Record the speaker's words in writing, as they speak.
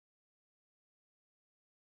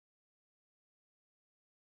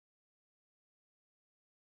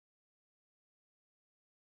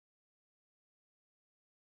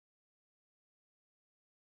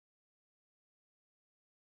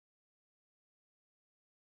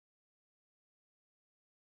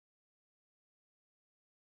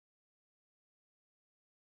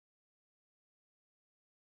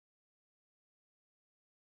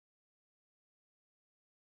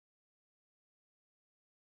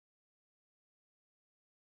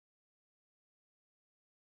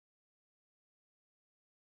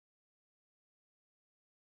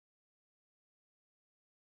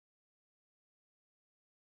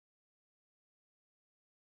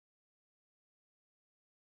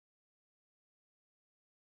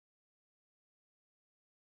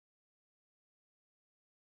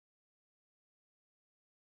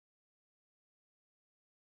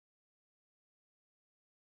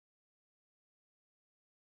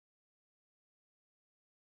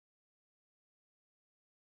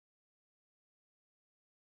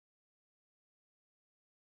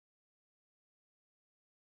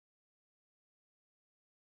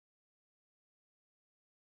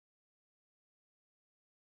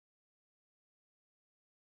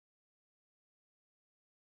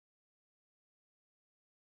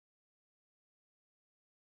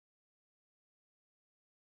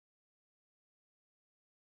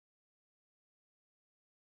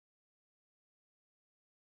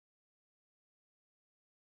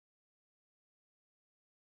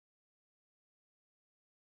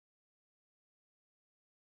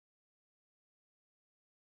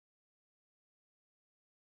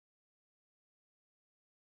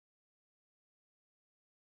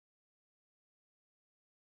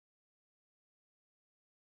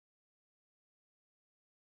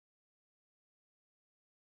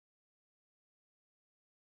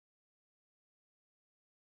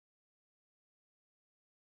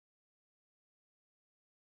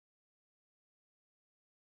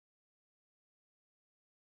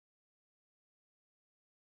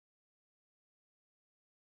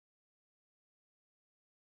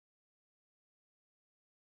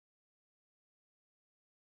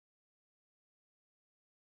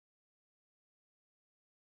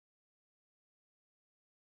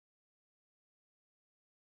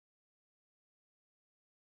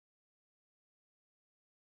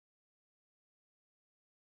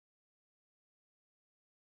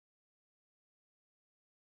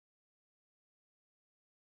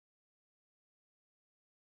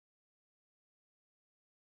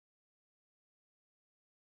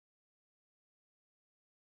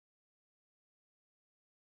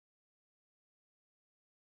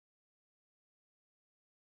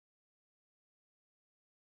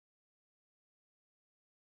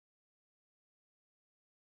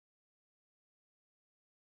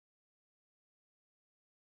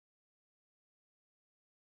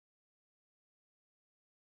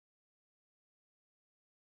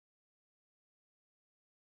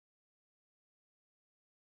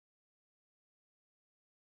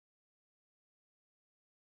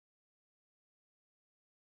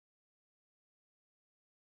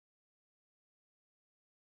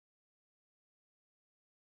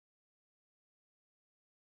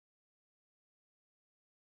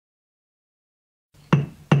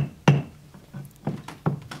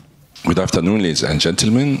Good afternoon, ladies and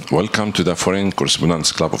gentlemen. Welcome to the Foreign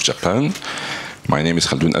Correspondents Club of Japan. My name is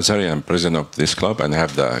Khaldun Azari. I'm president of this club, and I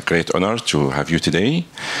have the great honor to have you today.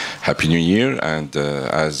 Happy New Year, and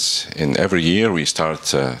as in every year, we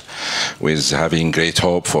start with having great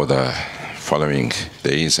hope for the following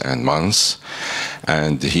days and months.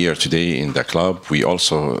 And here today in the club, we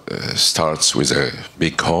also start with a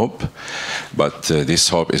big hope, but this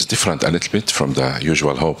hope is different a little bit from the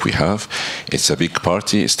usual hope we have. It's a big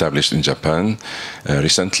party established in Japan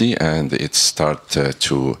recently, and it started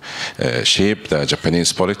to shape the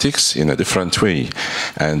Japanese politics in a different way.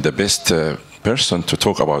 And the best person to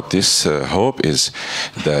talk about this hope is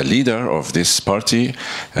the leader of this party,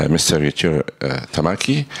 Mr. Yuichiro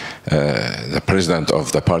Tamaki, the president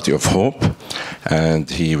of the Party of Hope, and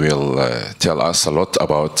he will tell us a lot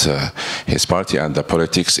about his party and the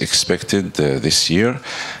politics expected this year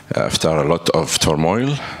after a lot of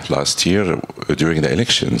turmoil last year during the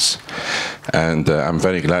elections. And I'm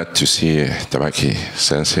very glad to see Tamaki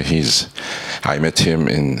since I met him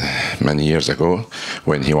many years ago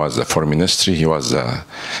when he was the foreign ministry. He was the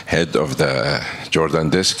head of the Jordan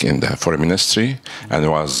desk in the foreign ministry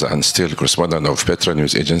and still correspondent of Petra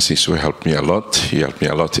News Agency, so he helped me a lot. He helped me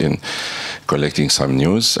a lot in collecting some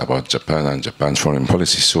news about Japan and Japan's foreign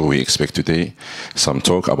policy. So we expect today some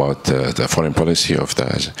talk about the foreign policy of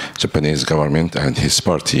the Japanese government and his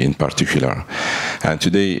party in particular. And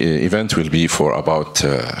today's event will be for about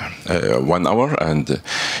 1 hour, and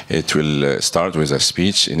it will start with a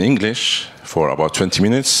speech in English for about 20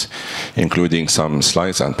 minutes, including some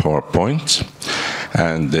slides and PowerPoint.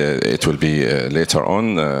 And it will be later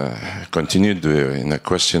on continued in a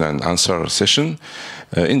question and answer session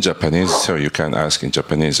in Japanese, so you can ask in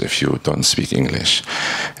Japanese if you don't speak English.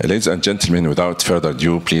 Ladies and gentlemen, without further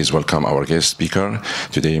ado, please welcome our guest speaker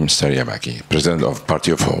today, Mr. Tamaki, President of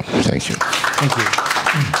Party of Hope. Thank you. Thank you.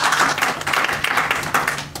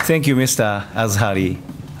 Thank you, Mr. Azhari.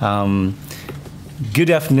 Good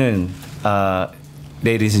afternoon,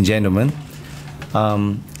 ladies and gentlemen.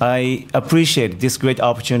 I appreciate this great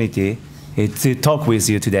opportunity to talk with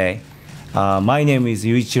you today. My name is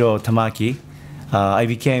Yuichiro Tamaki. I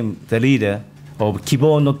became the leader of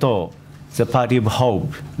Kibo no To, the Party of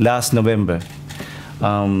Hope, last November.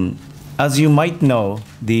 As you might know,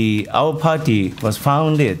 our party was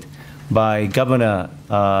founded by Governor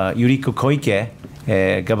Yuriko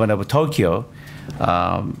Koike, Governor of Tokyo,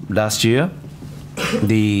 last year.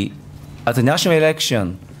 At the national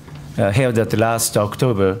election held at last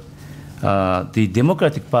October, the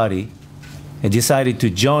Democratic Party decided to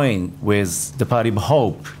join with the Party of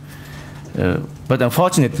Hope, but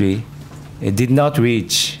unfortunately, it did not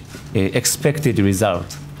reach an expected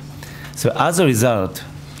result. So as a result,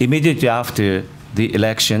 immediately after the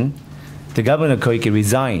election, the Governor Koike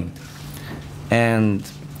resigned, and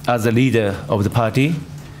as the leader of the party,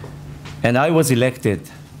 and I was elected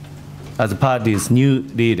as the party's new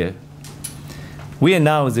leader. We are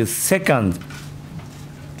now the second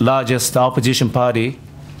largest opposition party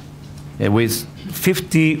with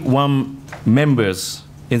 51 members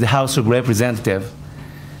in the House of Representatives.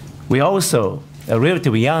 We're also a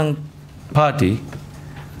relatively young party.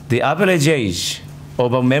 The average age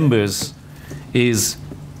of our members is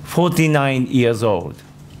 49 years old.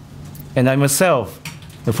 And I myself,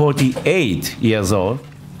 48 years old,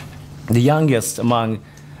 the youngest among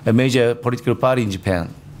a major political party in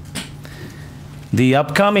Japan. The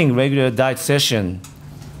upcoming regular diet session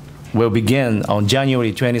will begin on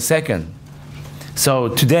January 22nd. So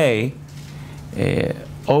today,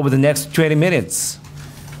 over the next 20 minutes,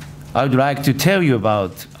 I would like to tell you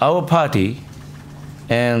about our party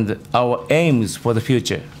and our aims for the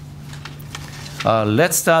future.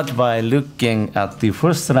 Let's start by looking at the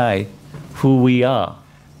first slide, who we are.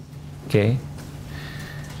 Okay.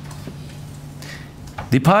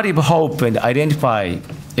 The Party of Hope identifies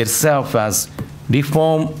itself as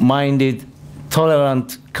reform-minded,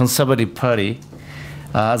 tolerant, conservative party,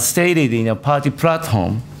 as stated in a party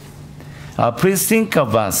platform. Please think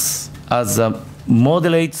of us as a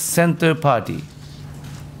moderate center party.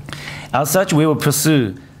 As such, we will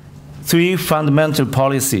pursue 3 fundamental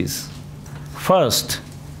policies. First,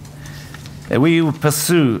 we will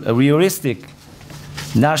pursue a realistic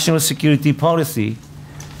national security policy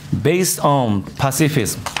based on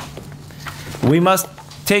pacifism. We must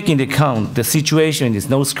take into account the situation in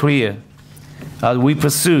North Korea as we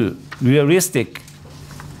pursue realistic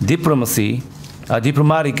diplomacy,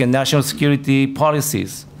 diplomatic and national security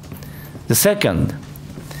policies. The second,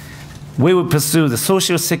 we will pursue the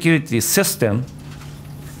social security system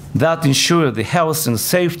that ensures the health and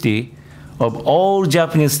safety of all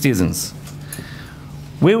Japanese citizens.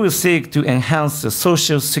 We will seek to enhance the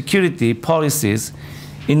social security policies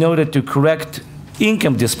in order to correct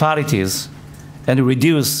income disparities and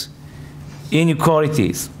reduce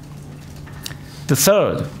inequalities. The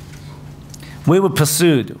third, we will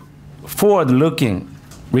pursue forward-looking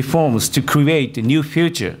reforms to create a new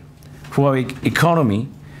future for our economy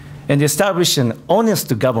and establish an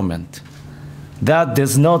honest government that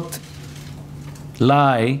does not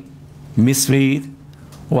lie, mislead,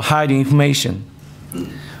 or hide information.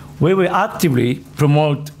 We will actively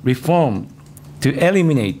promote reform to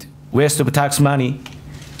eliminate waste of tax money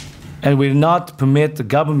and will not permit the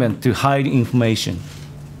government to hide information.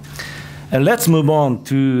 And let's move on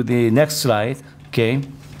to the next slide, okay?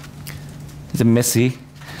 It's messy.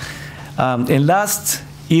 In last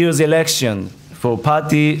year's election for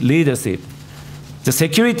party leadership, the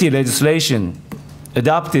security legislation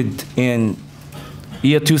adopted in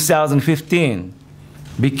year 2015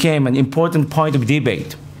 became an important point of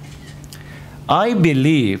debate. I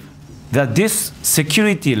believe that this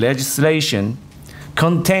security legislation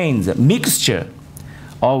contains a mixture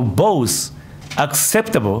of both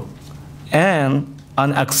acceptable and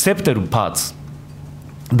unacceptable parts.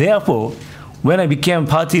 Therefore, when I became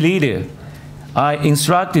party leader, I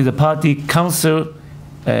instructed the party council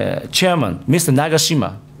chairman, Mr.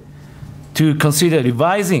 Nagashima, to consider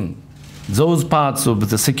revising those parts of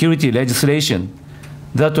the security legislation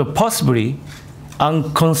that were possibly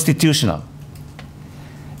unconstitutional.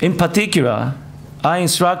 In particular, I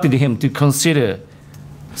instructed him to consider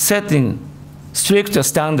setting stricter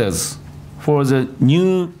standards for the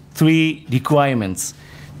new 3 requirements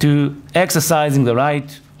to exercising the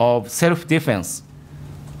right of self-defense,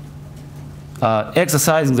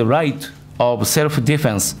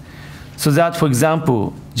 so that, for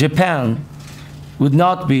example, Japan would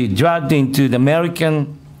not be dragged into the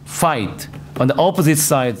American fight on the opposite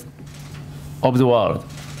side of the world.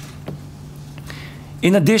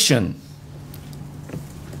 In addition,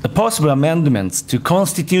 the possible amendments to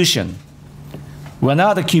Constitution were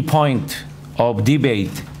another key point of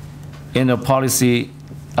debate in a party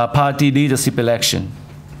leadership election.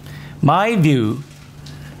 My view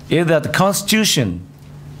is that the Constitution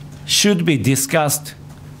should be discussed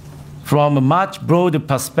from a much broader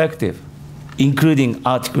perspective, including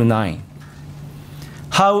Article 9.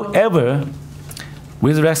 However,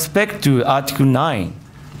 with respect to Article 9,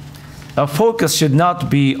 our focus should not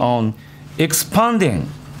be on expanding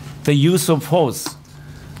the use of force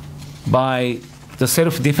by the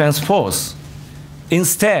self-defense force.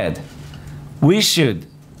 Instead, we should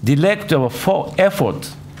direct our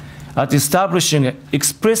effort at establishing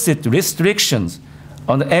explicit restrictions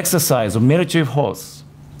on the exercise of military force.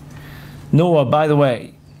 Nor, by the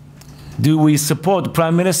way, do we support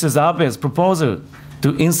Prime Minister Abe's proposal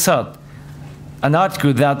to insert an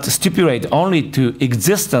article that stipulates only to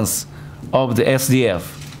existence of the SDF,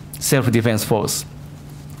 self-defense force.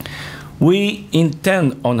 We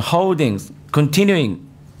intend on holding continuing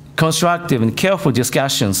constructive and careful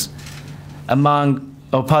discussions among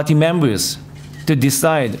our party members to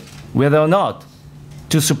decide whether or not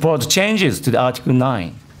to support changes to the Article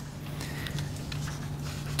 9.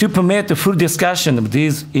 To permit the full discussion of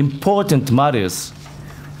these important matters,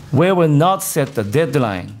 we will not set a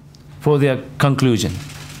deadline for their conclusion.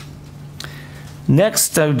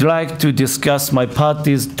 Next, I would like to discuss my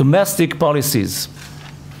party's domestic policies.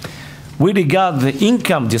 We regard the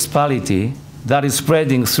income disparity that is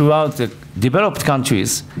spreading throughout the developed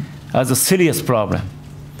countries as a serious problem.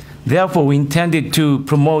 Therefore, we intended to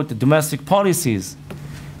promote domestic policies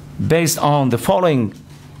based on the following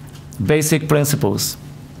basic principles.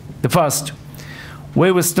 The first,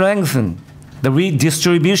 we will strengthen the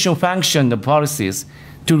redistribution function of policies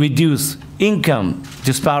to reduce income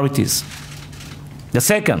disparities. The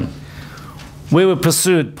second, we will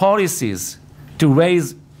pursue policies to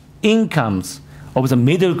raise incomes of the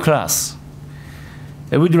middle class.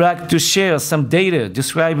 I would like to share some data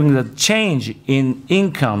describing the change in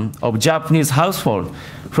income of Japanese households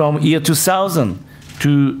from year 2000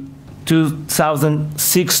 to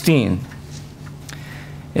 2016.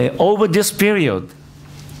 Over this period,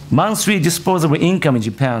 monthly disposable income in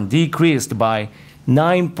Japan decreased by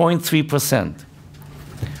 9.3%,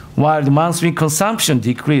 while the monthly consumption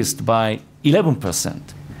decreased by 11%.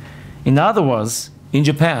 In other words, in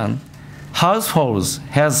Japan, households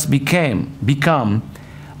has become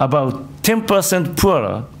about 10%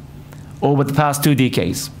 poorer over the past 2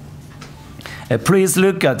 decades. Please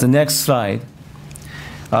look at the next slide.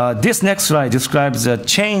 This next slide describes a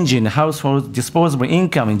change in household disposable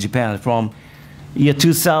income in Japan from year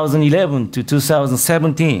 2011 to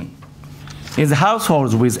 2017. In the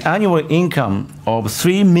households with annual income of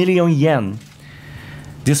 3 million yen,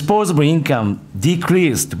 disposable income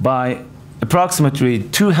decreased by approximately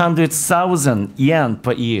 200,000 yen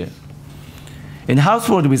per year. In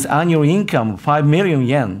household with annual income of 5 million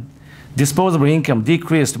yen, disposable income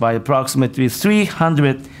decreased by approximately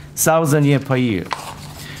 300,000 yen per year.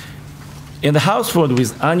 In the household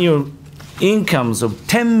with annual incomes of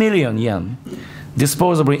 10 million yen,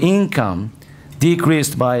 disposable income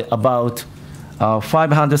decreased by about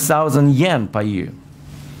 500,000 yen per year.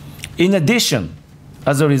 In addition,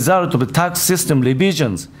 as a result of the tax system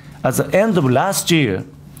revisions at the end of last year,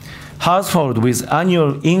 households with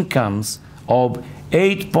annual incomes of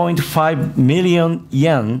 8.5 million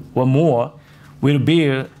yen or more will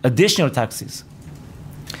bear additional taxes.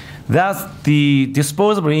 Thus, the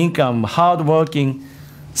disposable income of hardworking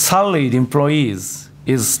salaried employees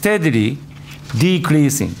is steadily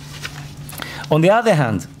decreasing. On the other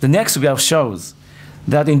hand, the next graph shows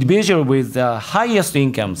that individuals with the highest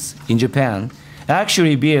incomes in Japan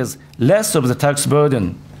actually bears less of the tax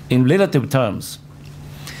burden in relative terms.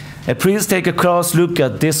 Please take a close look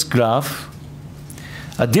at this graph.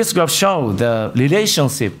 This graph shows the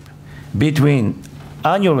relationship between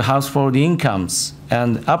annual household incomes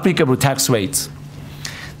and applicable tax rates.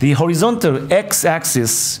 The horizontal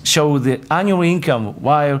x-axis shows the annual income,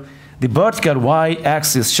 while the vertical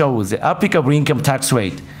y-axis shows the applicable income tax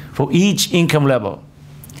rate for each income level.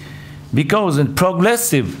 Because in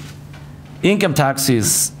progressive income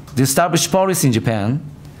taxes, the established policy in Japan,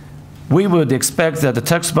 we would expect that the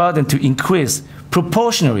tax burden to increase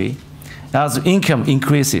proportionally as income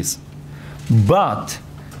increases. But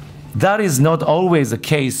that is not always the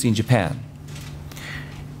case in Japan.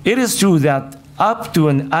 It is true that up to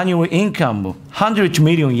an annual income of 100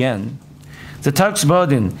 million yen, the tax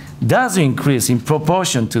burden does increase in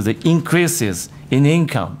proportion to the increases in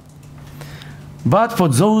income. But for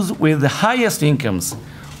those with the highest incomes,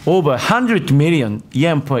 over 100 million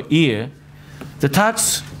yen per year, the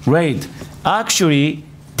tax rate actually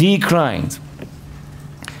declined.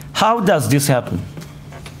 How does this happen?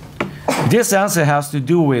 This answer has to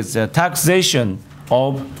do with the taxation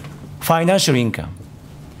of financial income.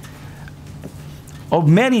 Of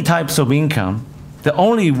many types of income, the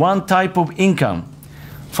only one type of income,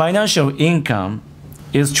 financial income,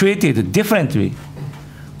 is treated differently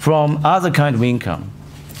from other kind of income.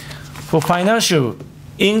 For financial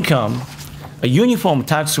income, a uniform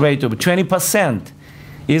tax rate of 20%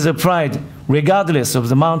 is applied regardless of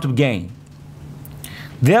the amount of gain.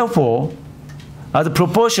 Therefore, as the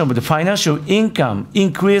proportion of the financial income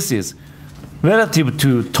increases relative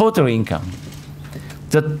to total income,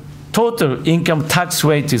 the total income tax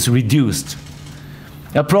rate is reduced,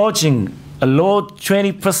 approaching a low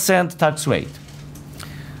 20% tax rate.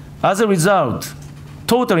 As a result,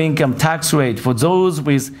 total income tax rate for those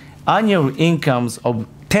with annual incomes of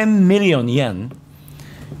 10 million yen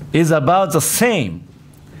is about the same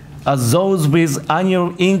as those with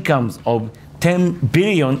annual incomes of 10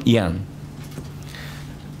 billion yen.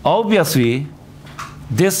 Obviously,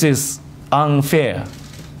 this is unfair.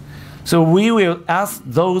 So we will ask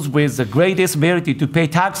those with the greatest ability to pay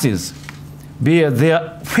taxes bear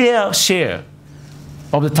their fair share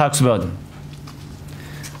of the tax burden.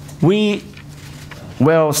 We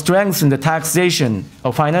will strengthen the taxation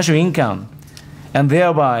of financial income and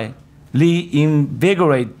thereby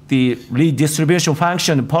reinvigorate the redistribution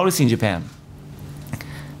function policy in Japan.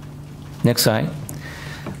 Next slide.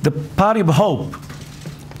 The Party of Hope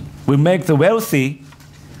will make the wealthy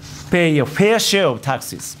pay a fair share of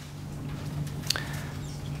taxes.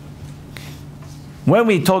 When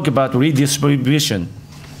we talk about redistribution,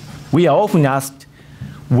 we are often asked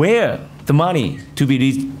where the money to be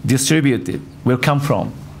redistributed will come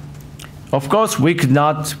from. Of course, we could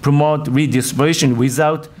not promote redistribution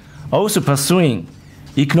without also pursuing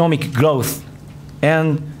economic growth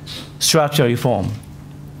and structural reform.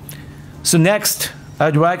 So next,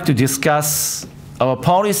 I'd like to discuss our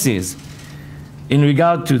policies in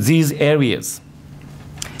regard to these areas.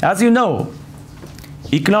 As you know,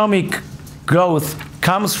 economic growth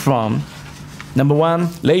comes from, number one,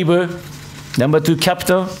 labor, number two,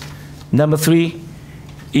 capital, number three,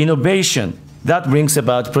 innovation. That brings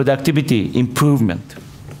about productivity improvement.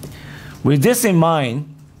 With this in mind,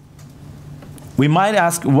 we might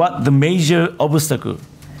ask what the major obstacle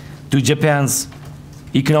to Japan's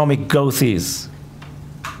economic growth is.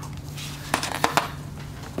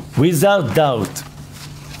 Without doubt,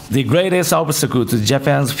 the greatest obstacle to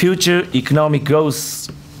Japan's future economic growth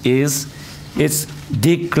is its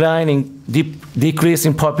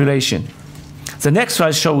decreasing population. The next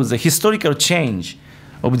slide shows the historical change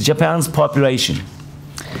of Japan's population.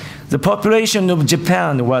 The population of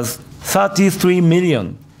Japan was 33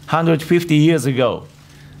 million 150 years ago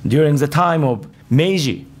during the time of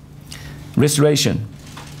Meiji Restoration,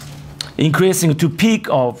 increasing to peak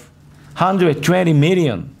of 120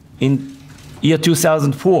 million in year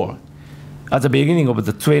 2004 at the beginning of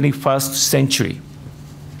the 21st century.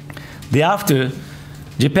 Thereafter,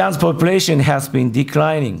 Japan's population has been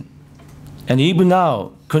declining, and even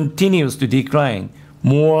now continues to decline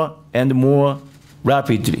more and more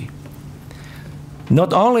rapidly.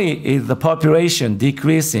 Not only is the population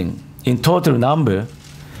decreasing in total number,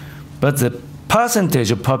 but the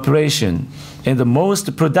percentage of population in the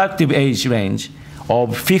most productive age range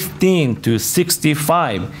of 15 to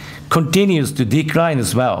 65 continues to decline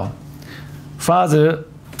as well, further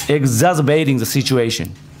exacerbating the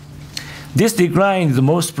situation. This decline in the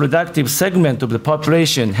most productive segment of the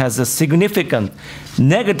population has a significant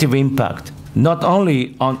negative impact, not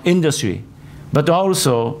only on industry, but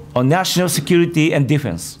also on national security and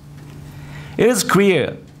defense. It is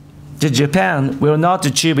clear that Japan will not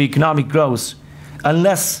achieve economic growth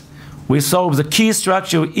unless we solve the key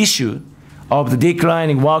structural issue of the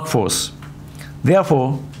declining workforce.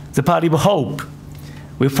 Therefore, the Party of Hope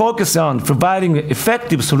will focus on providing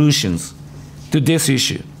effective solutions to this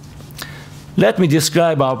issue. Let me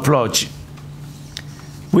describe our approach.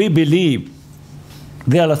 We believe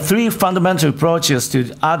there are three fundamental approaches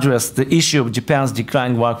to address the issue of Japan's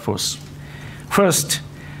declining workforce. First,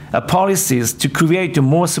 policies to create a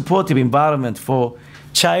more supportive environment for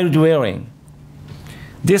child rearing.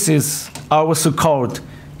 This is our so-called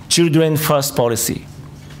Children First policy.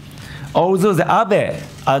 Although the Abe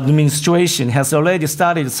administration has already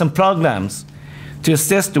started some programs to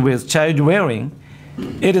assist with child rearing,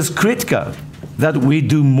 it is critical that we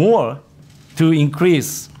do more to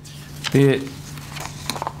increase the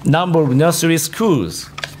number of nursery schools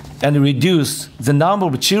and reduce the number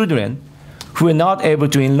of children who are not able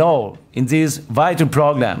to enroll in these vital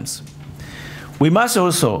programs. We must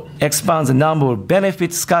also expand the number of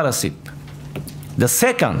benefit scholarships. The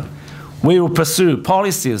second, we will pursue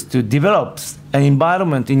policies to develop an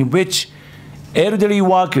environment in which elderly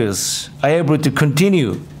workers are able to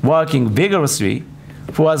continue working vigorously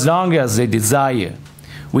for as long as they desire.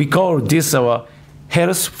 We call this our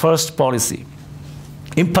Health First policy.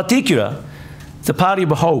 In particular, the Party of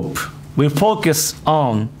Hope will focus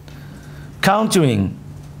on countering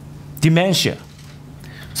dementia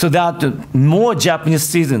so that more Japanese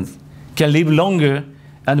citizens can live longer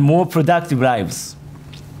and more productive lives.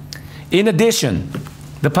 In addition,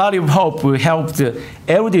 the Party of Hope will help the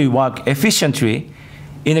elderly work efficiently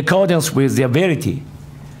in accordance with their ability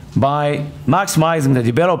by maximizing the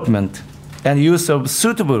development and use of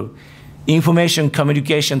suitable information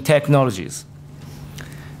communication technologies.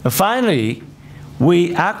 Finally,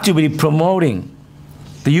 we actively promoting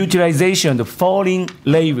the utilization of foreign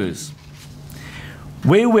laborers.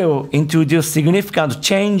 We will introduce significant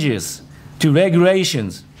changes to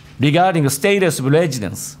regulations regarding the status of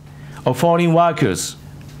residence of foreign workers.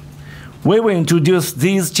 We will introduce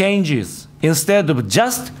these changes instead of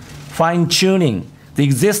just fine-tuning the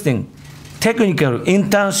existing technical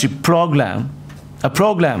internship program, a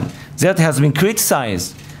program that has been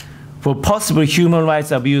criticized for possible human rights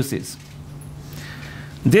abuses.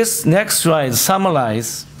 This next slide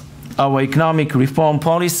summarizes our economic reform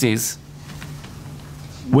policies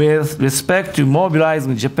with respect to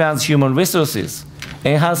mobilizing Japan's human resources,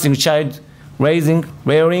 enhancing child raising,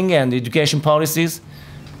 rearing, and education policies,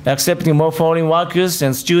 accepting more foreign workers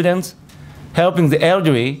and students, helping the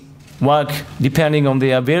elderly work depending on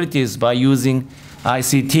their abilities by using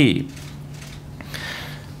ICT.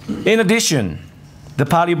 In addition, the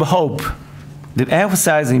Party of Hope that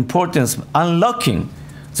emphasizes the importance of unlocking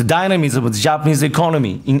the dynamism of the Japanese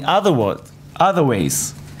economy in other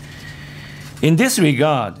ways. In this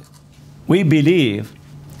regard, we believe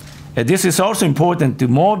that this is also important to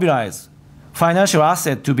mobilize financial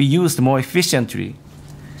assets to be used more efficiently,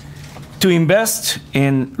 to invest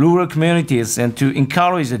in rural communities, and to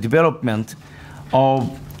encourage the development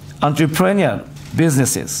of entrepreneurial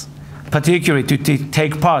businesses, particularly to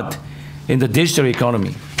take part in the digital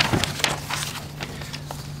economy.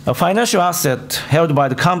 A financial asset held by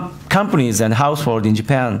the companies and households in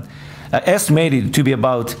Japan are estimated to be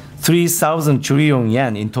about 3,000 trillion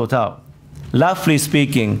yen in total. Roughly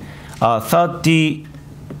speaking, 30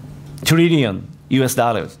 trillion US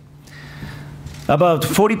dollars. About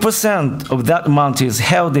 40% of that amount is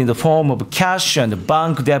held in the form of cash and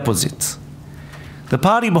bank deposits. The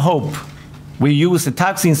Party of Hope will use the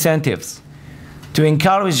tax incentives to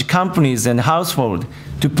encourage companies and households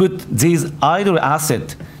to put these idle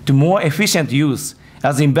assets to more efficient use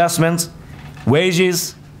as investments,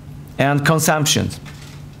 wages, and consumption.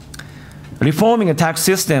 Reforming a tax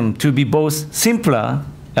system to be both simpler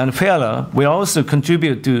and failure will also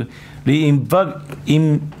contribute to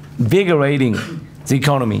reinvigorating the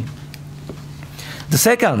economy. The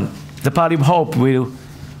second, the Party of Hope will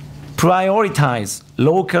prioritize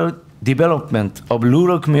local development of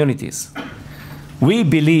rural communities. We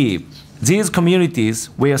believe these communities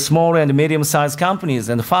where small and medium-sized companies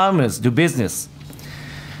and farmers do business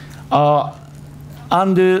are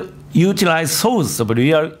underutilized source of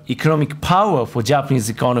real economic power for Japanese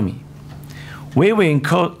economy. We will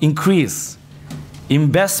increase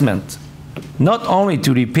investment not only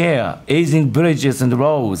to repair aging bridges and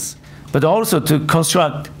roads, but also to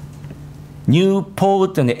construct new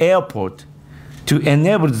port and airport to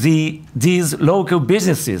enable these local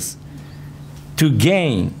businesses to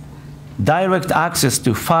gain direct access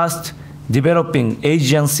to fast developing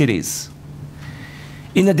Asian cities.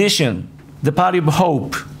 In addition, the Party of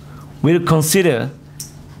Hope will consider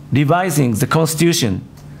revising the Constitution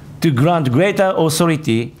to grant greater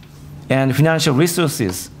authority and financial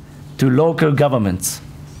resources to local governments.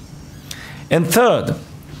 And third,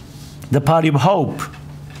 the Party of Hope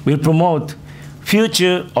will promote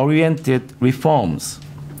future-oriented reforms.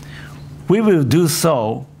 We will do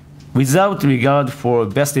so without regard for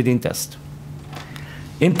vested interest.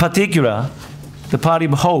 In particular, the Party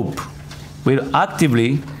of Hope will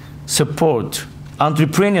actively support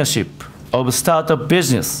entrepreneurship of startup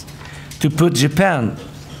business to put Japan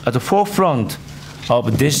at the forefront of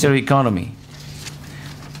the digital economy.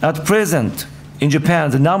 At present, in Japan,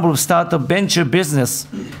 the number of startup venture business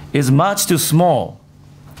is much too small,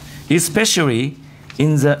 especially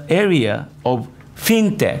in the area of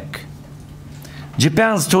fintech.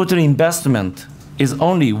 Japan's total investment is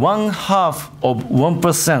only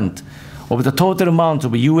 1/2% of the total amount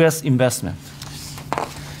of US investment.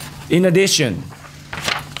 In addition,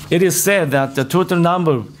 it is said that the total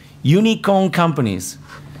number of unicorn companies,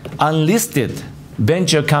 unlisted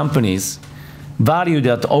venture companies, valued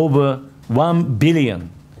at over 1 billion,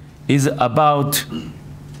 is about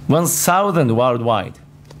 1,000 worldwide.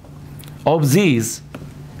 Of these,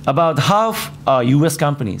 about half are US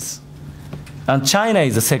companies, and China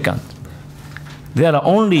is the second. There are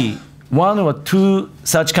only 1 or 2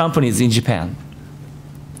 such companies in Japan.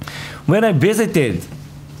 When I visited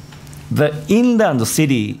the inland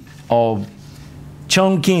city of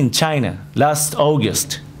Chongqing, China, last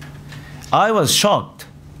August, I was shocked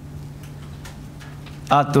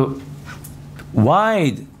at the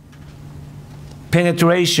wide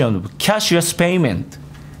penetration of cashless payment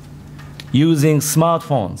using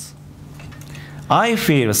smartphones. I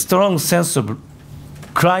feel a strong sense of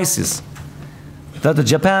crisis that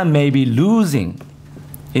Japan may be losing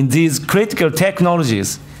in these critical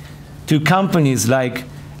technologies to companies like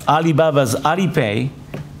Alibaba's Alipay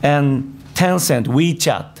and Tencent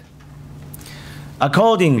WeChat.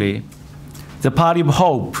 Accordingly, the Party of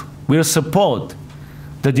Hope will support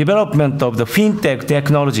the development of the fintech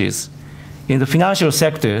technologies in the financial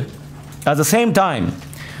sector. At the same time,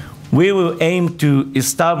 we will aim to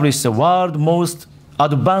establish the world's most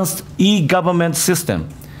advanced e-government system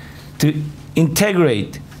to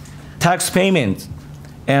integrate tax payment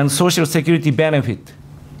and social security benefit.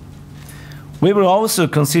 We will also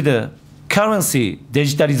consider currency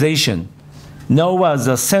digitalization, known as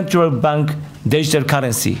the central bank digital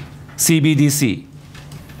currency, CBDC.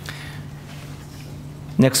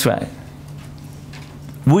 Next slide.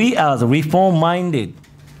 We are the reform-minded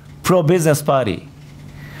pro-business party.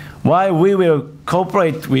 While we will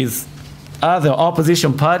cooperate with other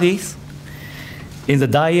opposition parties in the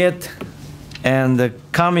Diet and the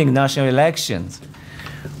coming national elections,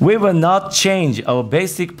 we will not change our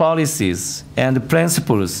basic policies and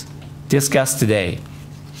principles discussed today.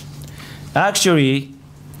 Actually,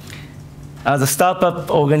 as a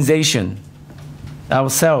startup organization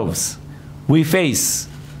ourselves,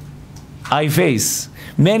 I face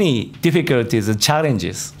many difficulties and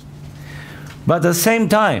challenges. But at the same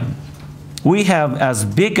time, we have as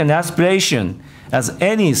big an aspiration as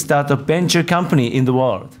any startup venture company in the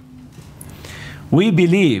world. We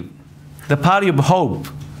believe the Party of Hope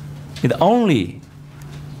is the only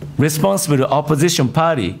responsible opposition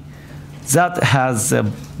party that has a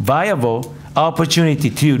viable opportunity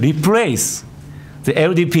to replace the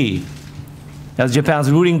LDP as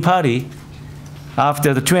Japan's ruling party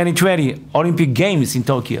after the 2020 Olympic Games in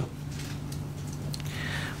Tokyo.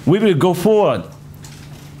 We will go forward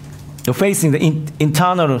to facing the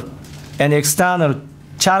internal and external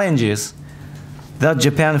challenges that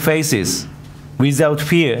Japan faces without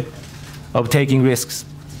fear of taking risks.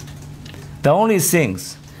 The only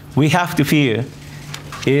things we have to fear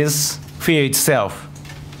is fear itself.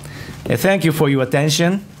 Thank you for your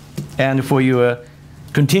attention and for your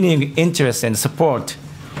continuing interest and support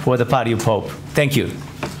for the party of hope. Thank you.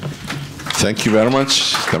 Thank you very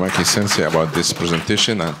much, Tamaki Sensei, about this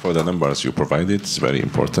presentation and for the numbers you provided. It's very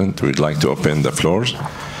important. We'd like to open the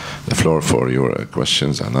floor for your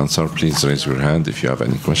questions and answers. Please raise your hand if you have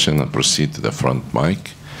any question and proceed to the front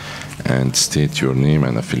mic and state your name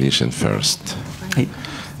and affiliation first.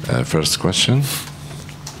 First question.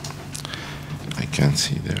 I can't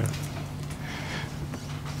see there.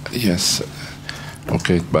 Yes.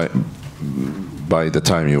 Okay. By the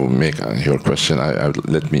time you make your question,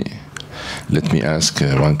 let me ask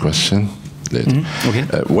one question. Okay.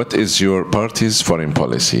 What is your party's foreign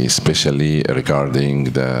policy, especially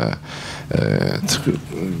regarding the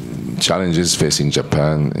challenges facing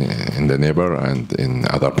Japan in the neighbor and in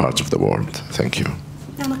other parts of the world? Thank you.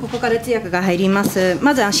 ここから通訳が入ります。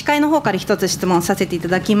まず司会の方から一つ質問させていた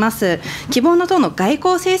だきます。希望の党の外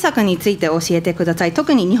交政策について教えてください。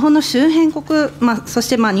特に日本の周辺国、そし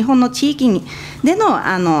て日本の地域で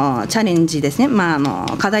のチャレンジですね、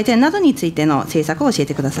課題点などについての政策を教え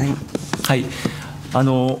てください。はい、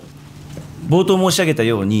冒頭申し上げた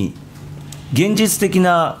ように、現実的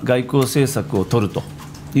な外交政策を取ると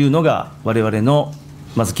いうのが、我々の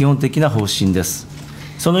まず基本的な方針です。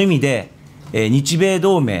その意味で、日米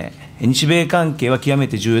同盟、日米関係は極め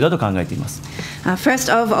て重要だと考えています。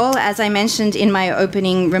First of all, as I mentioned in my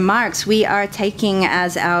opening remarks, we are taking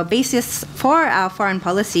as our basis for our foreign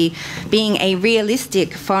policy being a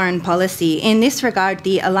realistic foreign policy. In this regard,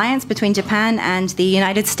 the alliance between Japan and the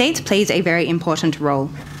United States plays a very important role.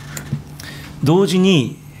 同時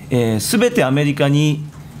に、すべてアメリカに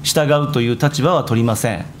従うという立場は取りま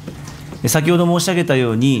せん。先ほど申し上げた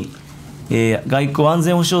ように、外交安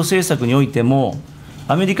全保障政策においても、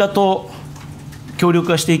アメリカと協力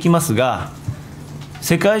はしていきますが、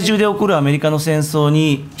世界中で起こるアメリカの戦争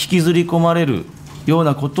に引きずり込まれるよう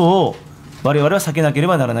なことを、我々は避けなけれ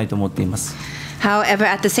ばならないと思っています。However,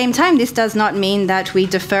 at the same time, this does not mean that we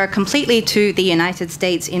defer completely to the United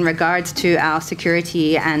States in regards to our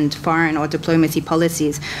security and foreign or diplomacy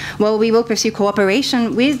policies. Well, we will pursue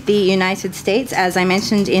cooperation with the United States, as I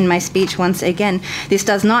mentioned in my speech once again. This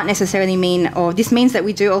does not necessarily mean, or this means that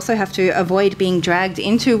we do also have to avoid being dragged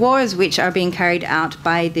into wars which are being carried out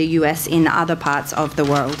by the US in other parts of the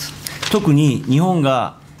world. 特に日本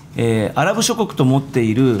が、アラブ諸国と持って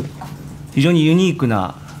いる非常にユニーク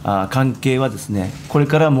な関係はですね、これ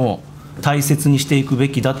からも大切にしていくべ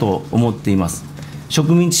きだと思っています。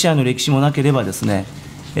植民地支配の歴史もなければですね、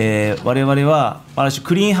我々はある種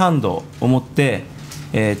クリーンハンドを持って、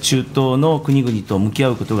中東の国々と向き合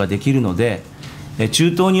うことができるので、中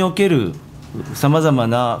東におけるさまざま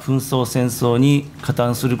な紛争戦争に加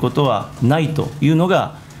担することはないというの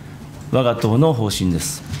が我が党の方針で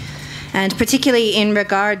す。And particularly in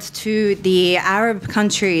regards to the Arab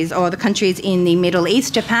countries or the countries in the Middle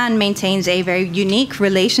East, Japan maintains a very unique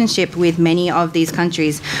relationship with many of these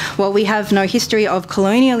countries. While we have no history of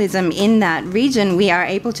colonialism in that region, we are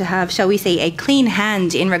able to have, shall we say, a clean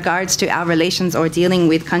hand in regards to our relations or dealing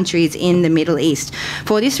with countries in the Middle East.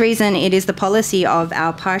 For this reason, it is the policy of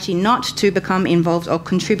our party not to become involved or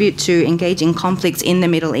contribute to engage in conflicts in the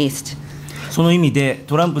Middle East. その意味で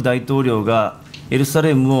トランプ大統領がエルサ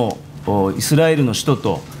レムをイスラエルの首都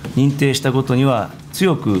と認定したことには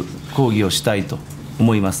強く抗議をしたいと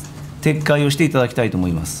思います。撤回をしていただきたいと思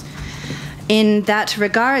います。In that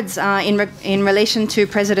regards, in relation to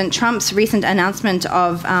President Trump's recent announcement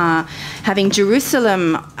of having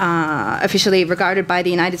Jerusalem officially regarded by the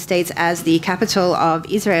United States as the capital of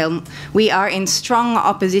Israel, we are in strong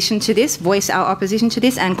opposition to this, voice our opposition to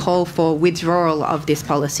this, and call for withdrawal of this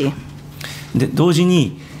policy. で同時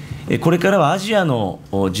にこれからはアジアの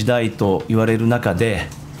時代と言われる中で、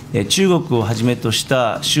中国をはじめとし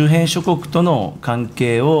た周辺諸国との関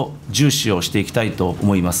係を重視をしていきたいと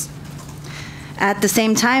思います。At the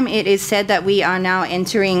same time, it is said that we are now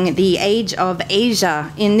entering the age of Asia.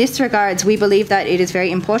 In this regards, we believe that it is very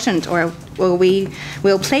important, or we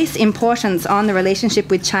will place importance on the relationship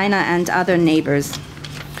with China and other neighbors.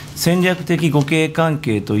 戦略的互恵関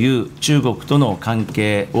係という中国との関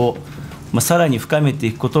係をさらに深めて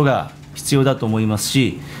いくことが必要だと思います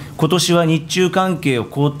し、今年は日中関係を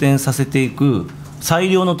好転させていく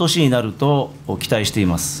最良の年になると期待してい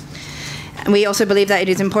ます。We also believe that it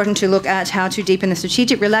is important to look at how to deepen the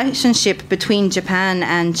strategic relationship between Japan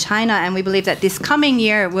and China, and we believe that this coming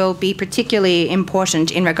year will be particularly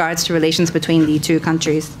important in regards to relations between the two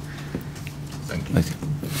countries. Thank you.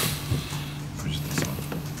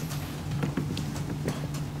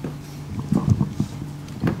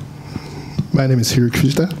 My name is Hiro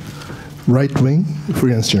Fujita, right-wing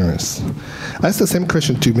freelance journalist. I asked the same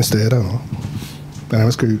question to Mr. Edano, and I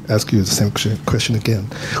was going to ask you the same question again.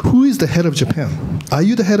 Who is the head of Japan? Are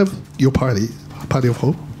you the head of your party, Party of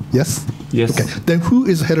Hope? Yes? Yes. Okay. Then who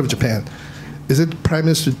is the head of Japan? Is it Prime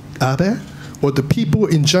Minister Abe, or the people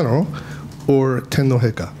in general, or Tenno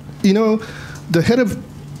Heika? You know, the head of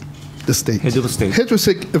the state. Head of state. Head of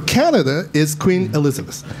state of Canada is Queen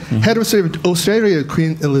Elizabeth. Head of state of Australia,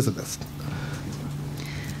 Queen Elizabeth.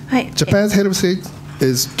 Japan's head of state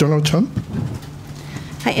is Donald Trump.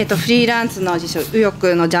 はい、フリーランスの自称右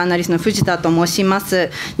翼のジャーナリストの藤田と申しま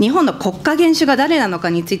す。日本の国家元首が誰なの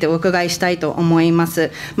かについてお伺いしたいと思いま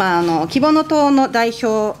す。希望の党の代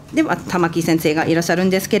表では玉木先生がいらっしゃる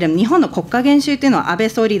んですけれども、日本の国家元首というのは安倍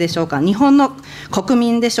総理でしょうか、日本の国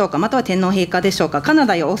民でしょうか、または天皇陛下でしょうか。カナ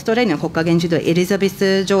ダやオーストラリアの国家元首ではエリザベ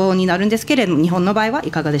ス女王になるんですけれども、日本の場合は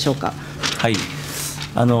いかがでしょうか。はい、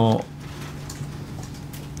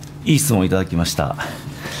いい質問をいただきました。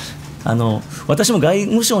私も外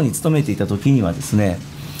務省に勤めていたときにはですね、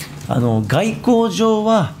外交上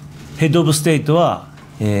はヘッド・オブ・ステートは、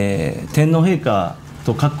天皇陛下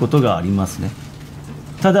と書くことがありますね。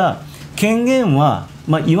ただ権限は、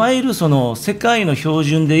いわゆるその世界の標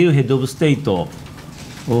準でいうヘッド・オブ・ステート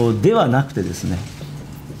ではなくてですね、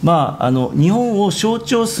日本を象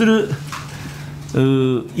徴する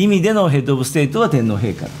意味でのヘッド・オブ・ステートは天皇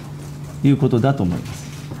陛下ということだと思います。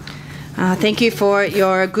Thank you for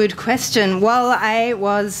your good question. While I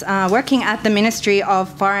was working at the Ministry of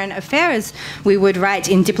Foreign Affairs, we would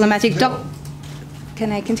write in diplomatic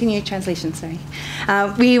Can I continue translation? Sorry.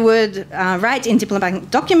 We would write in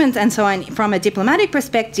diplomatic documents and so on. From a diplomatic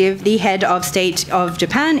perspective, the head of state of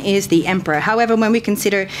Japan is the emperor. However, when we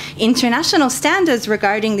consider international standards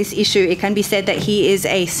regarding this issue, it can be said that he is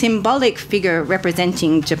a symbolic figure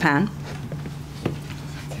representing Japan.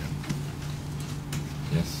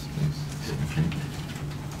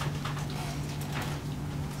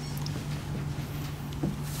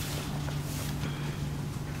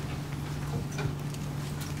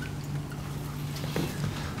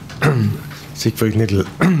 Siegfried Nickel,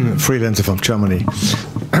 freelancer from Germany.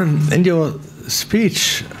 In your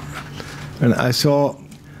speech, and I saw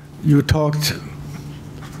you talked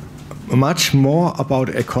much more about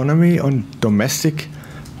economy and domestic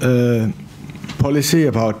policy,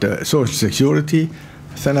 about social security,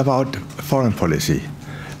 than about foreign policy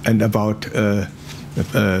and about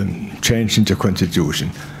change in the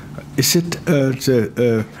constitution. Is it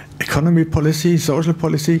the economy policy, social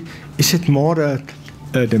policy? Is it more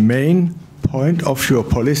the main point of your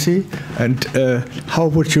policy, and how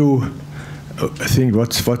would you think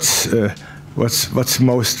what's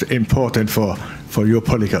most important for your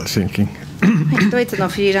political thinking? ドイツの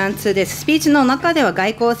フリーランスです。スピーチの中では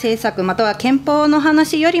外交政策または憲法の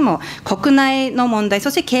話よりも国内の問題、そ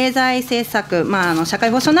して経済政策、社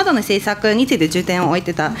会保障などの政策について重点を置い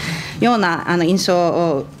てたような印象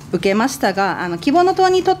を受けましたが、希望の党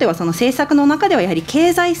にとってはその政策の中ではやはり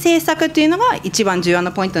経済政策というのが一番重要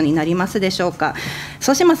なポイントになりますでしょうか。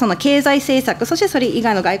そしてその経済政策、そしてそれ以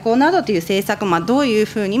外の外交などという政策、どういう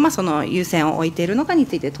ふうにその優先を置いているのかに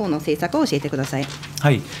ついて党の政策を教えてください。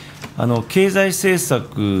はい、経済政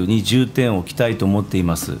策に重点を置きたいと思ってい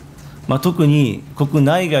ます。特に国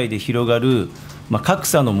内外で広がる、格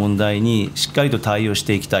差の問題にしっかりと対応し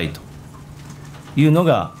ていきたいというの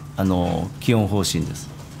が基本方針で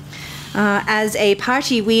す。As a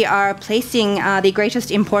party, we are placing the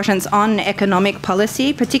greatest importance on economic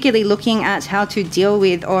policy, particularly looking at how to deal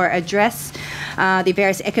with or address the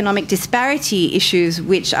various economic disparity issues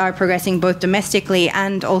which are progressing both domestically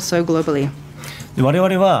and also globally. 我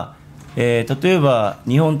々は、例えば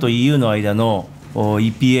日本と EU の間の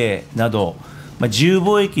EPA など、自由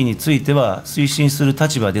貿易については推進する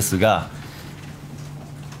立場ですが、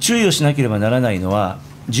注意をしなければならないのは、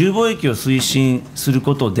自由貿易を推進する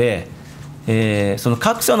ことで、その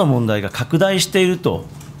格差の問題が拡大していると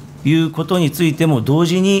いうことについても同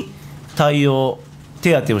時に手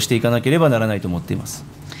当てをしていかなければならないと思っています。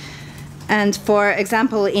And for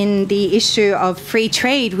example, in the issue of free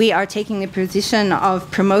trade, we are taking the position of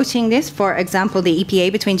promoting this, for example, the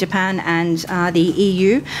EPA between Japan and the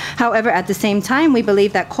EU. However, at the same time, we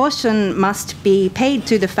believe that caution must be paid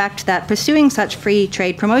to the fact that pursuing such free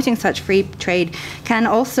trade, promoting such free trade, can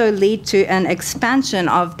also lead to an expansion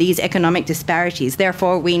of these economic disparities.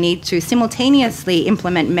 Therefore, we need to simultaneously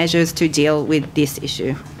implement measures to deal with this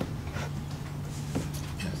issue.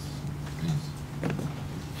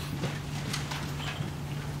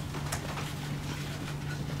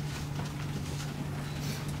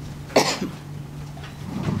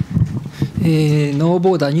ノー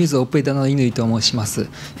ボーダーニュースオペレーターの乾と申します。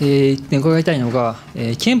伺いたいのが、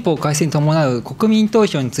憲法改正に伴う国民投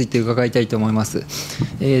票について伺いたいと思います。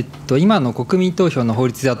今の国民投票の法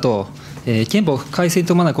律だと、憲法改正に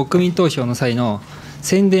伴う国民投票の際の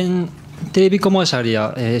宣伝テレビコマーシャル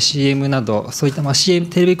や、CM などそういった、CM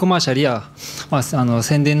テレビコマーシャルや、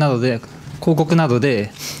宣伝などで広告など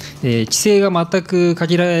で、規制が全く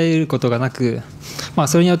限られることがなく、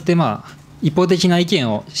それによって、一方的な意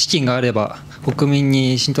見を資金があれば国民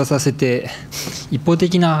に浸透させて一方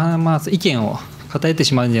的な、意見を偏って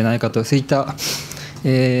しまうんじゃないかとそういった、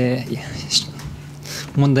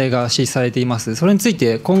問題が指摘されています。それについ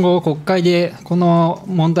て今後国会でこの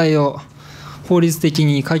問題を法律的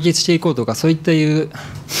に解決していこうとかそういった考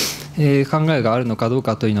えがあるのかどう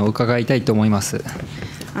かというのを伺いたいと思います。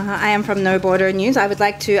I am from No Border News. I would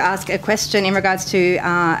like to ask a question in regards to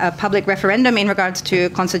a public referendum in regards to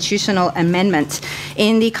constitutional amendment.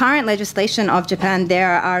 In the current legislation of Japan,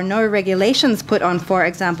 there are no regulations put on, for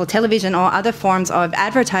example, television or other forms of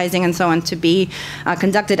advertising and so on to be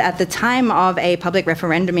conducted at the time of a public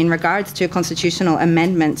referendum in regards to constitutional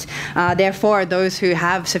amendment. Therefore, those who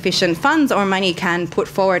have sufficient funds or money can put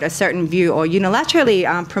forward a certain view or unilaterally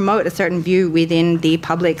promote a certain view within the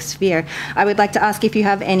public sphere. I would like to ask if you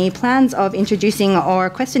have any plans of introducing or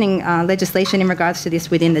questioning legislation in regards to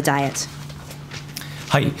this within the Diet?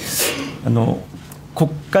 はい、国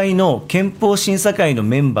会の憲法審査会の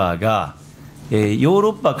メンバーが、ヨー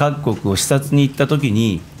ロッパ各国を視察に行ったとき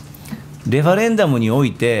に、レファレンダムにお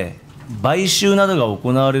いて、買収などが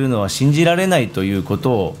行われるのは信じられないというこ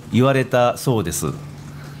とを言われたそうです。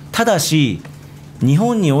ただし、日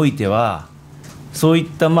本においては、そういっ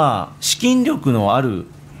た資金力のある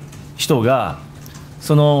人が、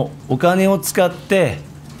そのお金を使って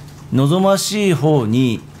望ましい方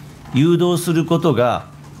に誘導することが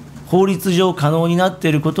法律上可能になって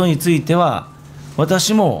いることについては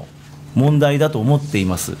私も問題だと思ってい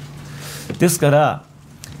ます。ですから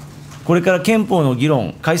これから憲法の議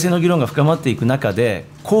論、改正の議論が深まっていく中で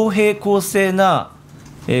公平公正な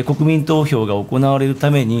国民投票が行われるた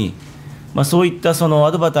めに、そういったその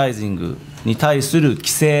アドバタイジングに対する規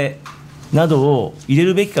制などを入れ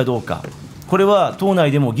るべきかどうか、これは党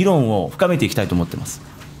内でも議論を深めていきたいと思っています。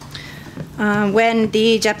When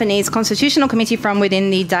the Japanese Constitutional Committee from within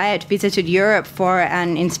the Diet visited Europe for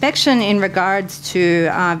an inspection in regards to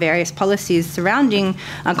various policies surrounding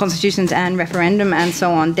constitutions and referendum and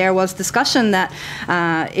so on, there was discussion that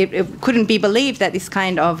it couldn't be believed that this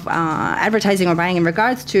kind of advertising or buying in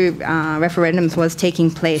regards to referendums was taking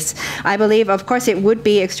place. I believe, of course, it would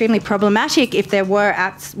be extremely problematic if there were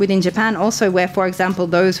acts within Japan also where, for example,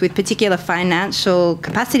 those with particular financial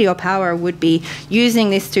capacity or power would be using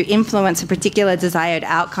this to influence a particular desired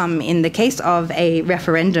outcome in the case of a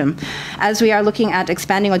referendum. As we are looking at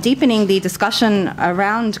expanding or deepening the discussion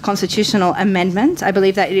around constitutional amendment, I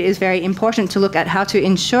believe that it is very important to look at how to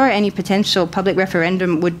ensure any potential public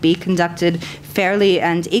referendum would be conducted fairly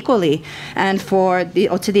and equally. And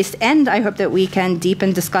to this end, I hope that we can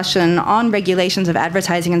deepen discussion on regulations of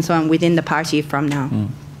advertising and so on within the party from now.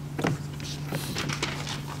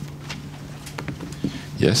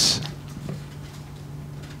 Yes.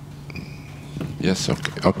 Yes,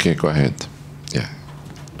 okay. Okay, go ahead. Yeah.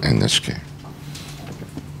 NHK.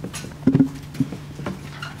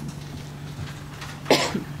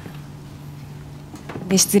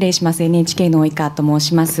 失礼します。NHK の及川と申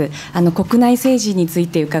します。国内政治につい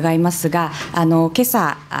て伺いますが、今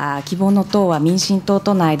朝希望の党は民進党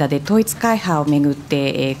との間で統一会派をめぐっ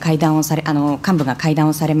て会談をされ、幹部が会談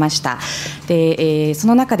をされました。で、そ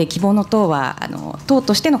の中で希望の党は党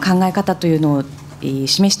としての考え方というのを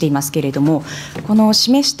示していますけれども、この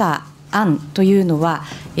示した案というのは、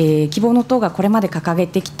希望の党がこれまで掲げ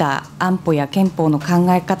てきた安保や憲法の考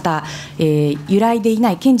え方、揺らいでい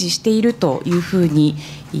ない、堅持しているというふうに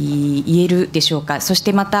言えるでしょうか。そし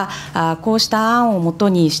てまたこうした案をもと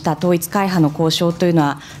にした統一会派の交渉というの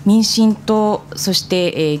は民進党、そし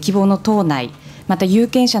て希望の党内、また有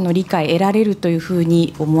権者の理解得られるというふう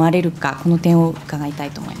に思われるか、この点を伺いた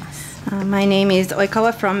いと思います。My name is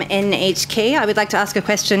Oikawa from NHK. I would like to ask a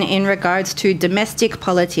question in regards to domestic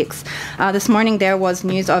politics. This morning there was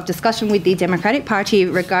news of discussion with the Democratic Party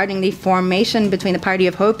regarding the formation between the Party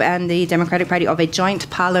of Hope and the Democratic Party of a joint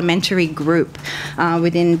parliamentary group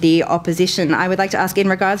within the opposition. I would like to ask in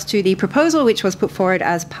regards to the proposal which was put forward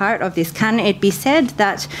as part of this, can it be said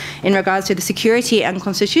that in regards to the security and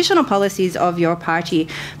constitutional policies of your party,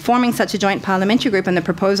 forming such a joint parliamentary group and the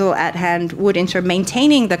proposal at hand would ensure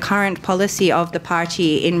maintaining the current policy of the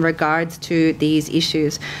party in regards to these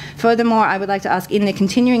issues? Furthermore, I would like to ask, in the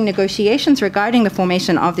continuing negotiations regarding the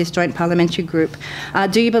formation of this joint parliamentary group,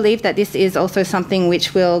 do you believe that this is also something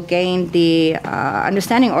which will gain the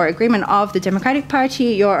understanding or agreement of the Democratic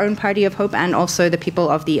Party, your own Party of Hope, and also the people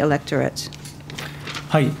of the electorate?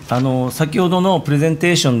 はい、先ほどのプレゼン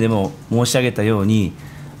テーションでも申し上げたように、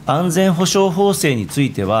安全保障法制につ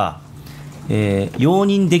いては、容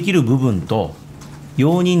認できる部分と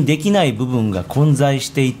容認できない部分が混在し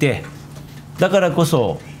ていて、だからこ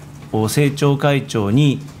そ政調会長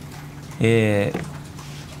に、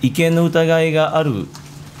違憲の疑いがある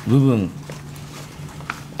部分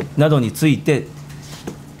などについて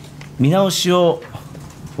見直しを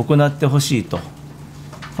行ってほしいと、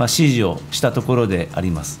指示をしたところであり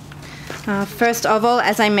ます。First of all,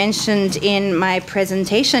 as I mentioned in my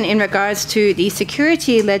presentation, in regards to the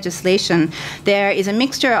security legislation, there is a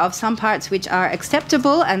mixture of some parts which are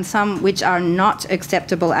acceptable and some which are not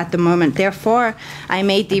acceptable at the moment. Therefore, I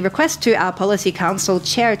made the request to our Policy Council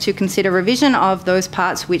Chair to consider revision of those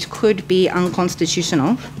parts which could be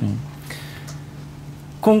unconstitutional.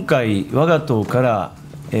 今回、我が党から、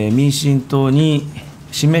民進党に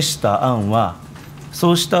示した案は、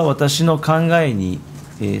そうした私の考えに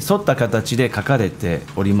沿った形で書かれて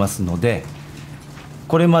おりますので、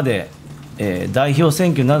これまで代表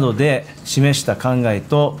選挙などで示した考え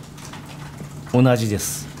と同じで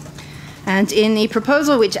す。And in the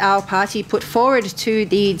proposal which our party put forward to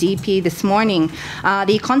the DP this morning,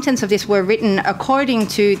 the contents of this were written according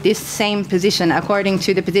to this same position, according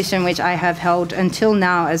to the position which I have held until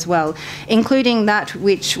now as well, including that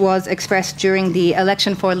which was expressed during the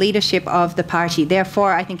election for leadership of the party.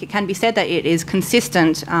 Therefore, I think it can be said that it is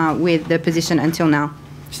consistent with the position until now.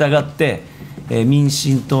 したがって、民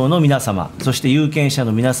進党の皆様、そして有権者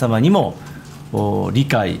の皆様にも理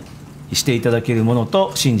解していただけるもの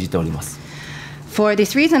と信じております。For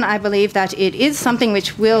this reason, I believe that it is something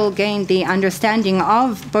which will gain the understanding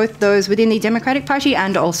of both those within the Democratic Party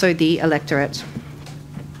and also the electorate.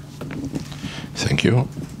 Thank you.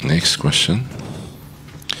 Next question.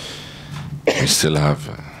 We still have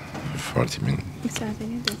 40 minutes.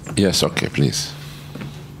 Yes, okay, please.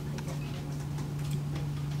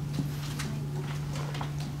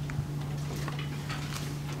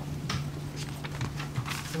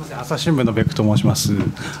 朝日新聞のベックと申します。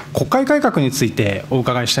国会改革についてお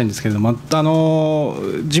伺いしたいんですけれども、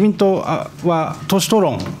自民党は党首討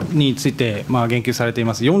論について言及されてい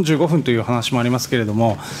ます。45分という話もありますけれど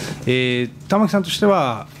も、玉木さんとして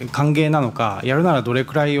は歓迎なのか、やるならどれ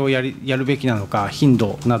くらいをやるべきなのか、頻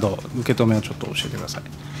度など受け止めをちょっと教えてください。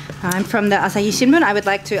I'm from the Asahi Shimbun. I would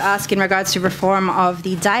like to ask in regards to reform of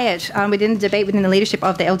the diet. Within the debate within the leadership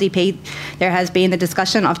of the LDP, there has been the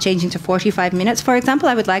discussion of changing to 45 minutes, for example.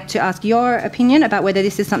 I would like to ask your opinion about whether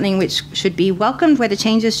this is something which should be welcomed, whether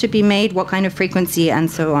changes should be made, what kind of frequency,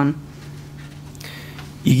 and so on.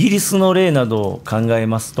 イギリスの例などを考え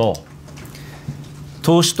ますと、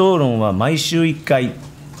党首討論は毎週1回、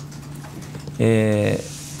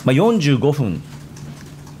45分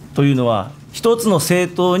というのは、一つの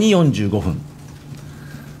政党に45分、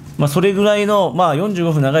それぐらいの、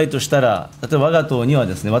45分長いとしたら、例えば我が党には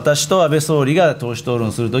ですね、私と安倍総理が党首討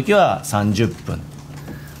論するときは30分、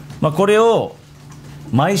これを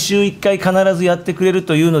毎週1回必ずやってくれる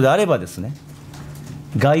というのであればですね、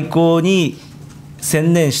外交に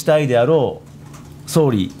専念したいであろう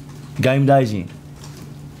総理、外務大臣、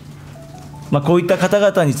こういった方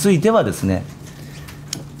々についてはですね、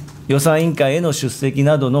予算委員会への出席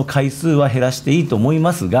などの回数は減らしていいと思い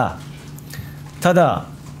ますが、ただ、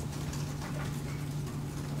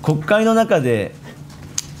国会の中で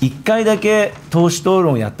1回だけ党首討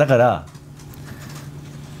論をやったから、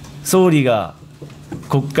総理が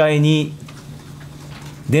国会に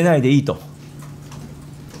出ないでいいと、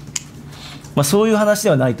そういう話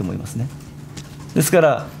ではないと思いますね。ですか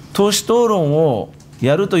ら、党首討論を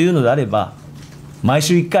やるというのであれば、毎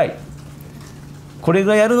週1回、これ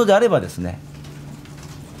がやるのであればですね、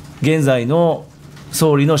現在の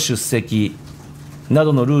総理の出席な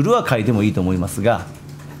どのルールは変えてもいいと思いますが、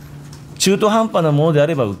中途半端なものであ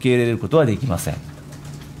れば受け入れることはできません。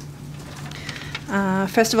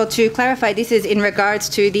First of all, to clarify, this is in regards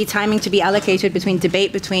to the timing to be allocated between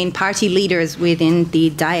debate between party leaders within the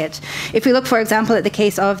Diet. If we look, for example, at the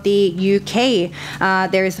case of the UK,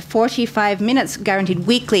 there is 45 minutes guaranteed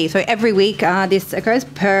weekly. So every week this occurs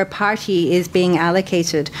per party is being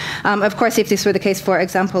allocated. Of course, if this were the case, for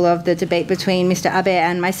example, of the debate between Mr. Abe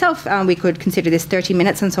and myself, we could consider this 30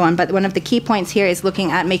 minutes and so on. But one of the key points here is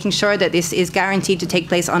looking at making sure that this is guaranteed to take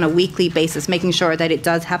place on a weekly basis, making sure that it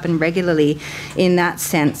does happen regularly in that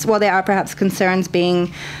sense. While there are perhaps concerns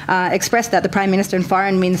being expressed that the Prime Minister and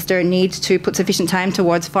Foreign Minister need to put sufficient time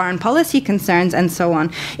towards foreign policy concerns and so on,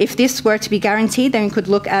 if this were to be guaranteed, then we could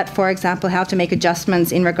look at, for example, how to make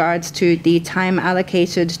adjustments in regards to the time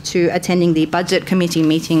allocated to attending the budget committee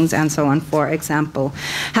meetings and so on, for example.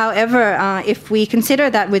 However, if we consider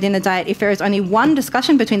that within the Diet, if there is only one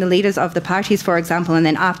discussion between the leaders of the parties, for example, and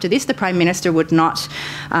then after this the Prime Minister would not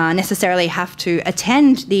necessarily have to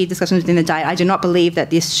attend the discussions within the Diet, I do not believe that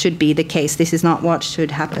this should be the case. This is not what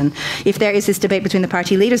should happen. If there is this debate between the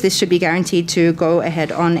party leaders, this should be guaranteed to go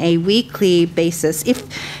ahead on a weekly basis. If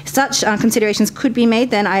such considerations could be made,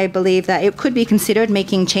 then I believe that it could be considered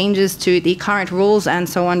making changes to the current rules and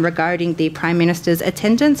so on regarding the Prime Minister's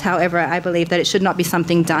attendance. However, I believe that it should not be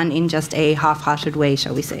something done in just a half-hearted way,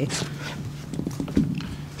 shall we say.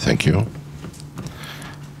 Thank you.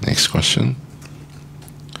 Next question.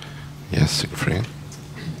 Yes, Siegfried.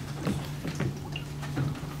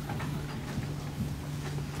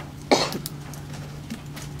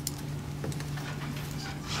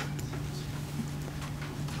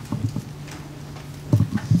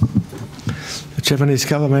 The Japanese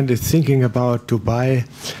government is thinking about to buy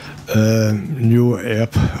new air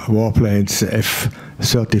warplanes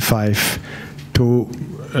F-35 to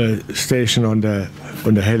station on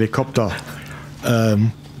the helicopter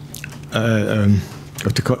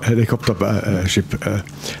helicopter ship.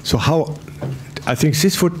 So how? I think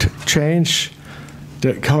this would change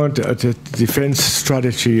the current the defense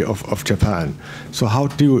strategy of Japan. So how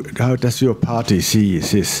does your party see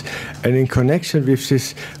this? And in connection with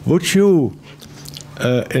this, would you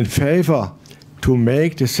in favor to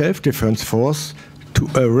make the self-defense force to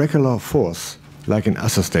a regular force like in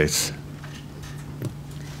other states?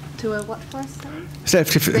 To a what force?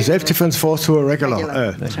 Self-defense force to a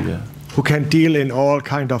regular. Who can deal in all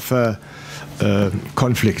kind of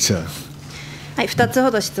conflicts. はい、2つほ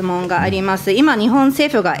ど質問があります。今、日本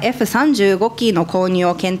政府が F35 機の購入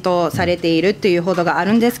を検討されているという報道があ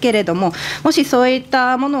るんですけれども、もしそういっ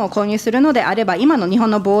たものを購入するのであれば、今の日本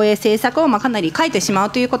の防衛政策をかなり変えてしまう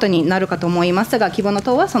ということになるかと思いますが、規模の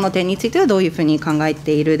党はその点についてはどういうふうに考え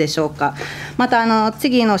ているでしょうか。また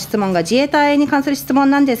次の質問が自衛隊に関する質問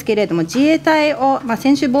なんですけれども、自衛隊を、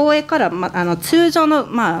専守防衛から、通常の、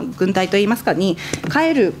軍隊といいますかに変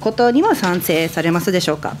えることには賛成されますでし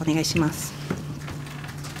ょうか。お願いします。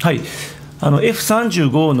はい、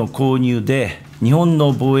F35 の購入で日本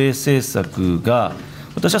の防衛政策が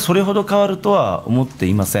私はそれほど変わるとは思って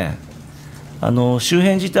いません。周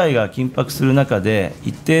辺事態が緊迫する中で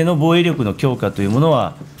一定の防衛力の強化というもの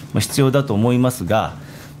は必要だと思いますが、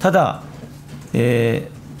ただ、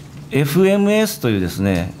FMS というです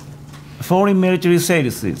ね、Foreign Military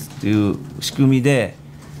Sales という仕組みで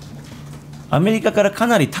アメリカからか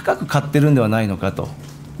なり高く買ってるんではないのかと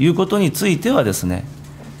いうことについてはですね、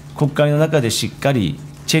国会の中でしっかり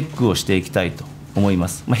チェックをしていきたいと思いま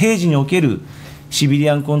す。平時におけるシビリ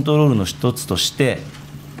アンコントロールの一つとして、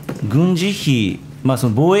軍事費、そ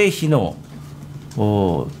の防衛費の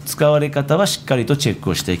使われ方はしっかりとチェック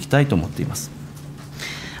をしていきたいと思っています。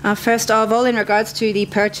First of all, in regards to the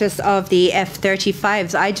purchase of the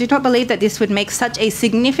F-35s, I do not believe that this would make such a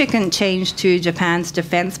significant change to Japan's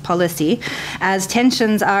defense policy. As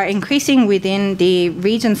tensions are increasing within the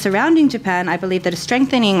region surrounding Japan, I believe that a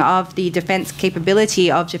strengthening of the defense capability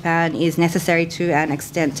of Japan is necessary to an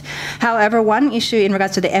extent. However, one issue in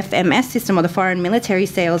regards to the FMS system or the foreign military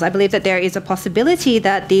sales, I believe that there is a possibility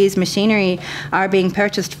that these machinery are being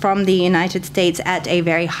purchased from the United States at a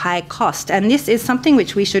very high cost. And this is something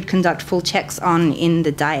which we should conduct full checks on in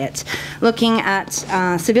the Diet. Looking at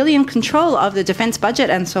civilian control of the defense budget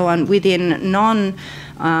and so on within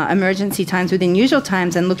non-emergency times, within usual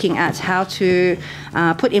times, and looking at how to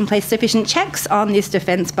put in place sufficient checks on this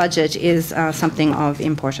defense budget is something of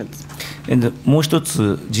importance. もう一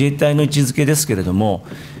つ、自衛隊の位置づけですけれども、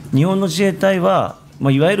日本の自衛隊は、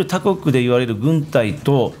いわゆる他国で言われる軍隊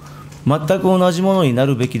と全く同じものにな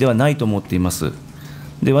るべきではないと思っています。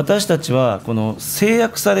で、私たちはこの制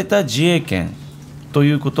約された自衛権と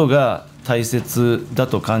いうことが大切だ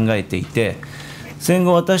と考えていて、戦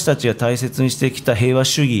後私たちが大切にしてきた平和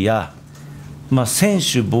主義や、専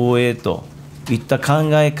守防衛といった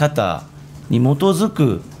考え方に基づ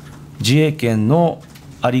く自衛権の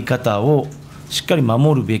在り方をしっかり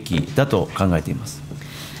守るべきだと考えています。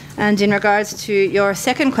And in regards to your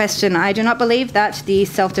second question, I do not believe that the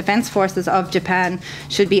self-defense forces of Japan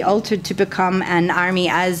should be altered to become an army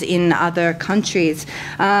as in other countries.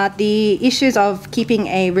 The issues of keeping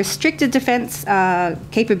a restricted defense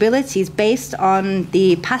capabilities based on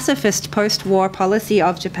the pacifist post-war policy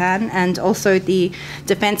of Japan and also the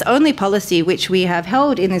defense-only policy which we have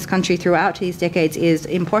held in this country throughout these decades is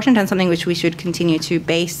important and something which we should continue to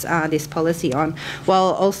base this policy on,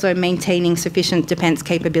 while also maintaining sufficient defense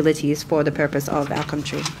capabilities for the purpose of our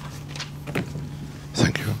country.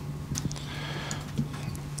 Thank you.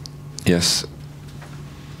 Yes.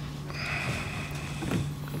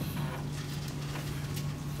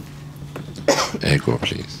 Ego,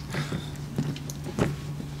 please.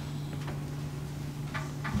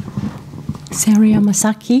 Sarah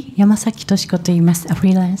Yamasaki, Yamasaki Toshiko と言います。A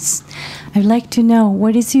freelance. I'd like to know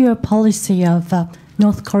what is your policy of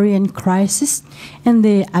North Korean crisis and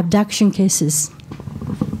the abduction cases?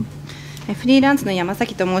 フリーランスの山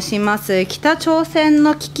崎と申します。北朝鮮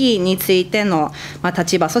の危機についての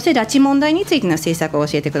立場、そして拉致問題についての政策を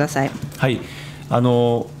教えてください。はい、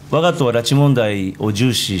我が党は拉致問題を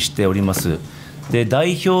重視しております。で、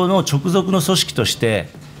代表の直属の組織として、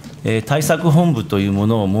対策本部というも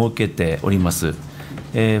のを設けております。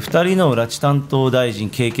2人の拉致担当大臣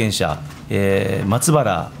経験者、松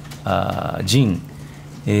原仁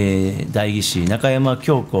代議士、中山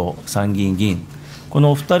京子参議院議員、こ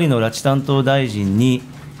のお二人の拉致担当大臣に、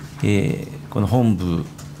この本部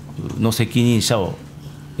の責任者を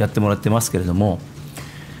やってもらってますけれども、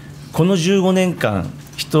この15年間、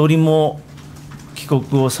一人も帰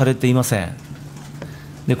国をされていません。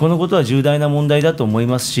で、このことは重大な問題だと思い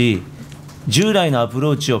ますし、従来のアプ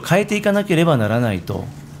ローチを変えていかなければならないと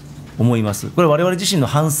思います。これ、我々自身の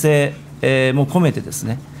反省も込めてです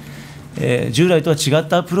ね、従来とは違っ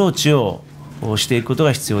たアプローチをしていくこと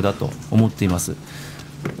が必要だと思っています。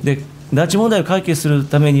で、拉致問題を解決する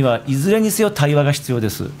ためには、いずれにせよ対話が必要で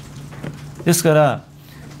す。ですから、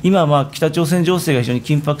今、北朝鮮情勢が非常に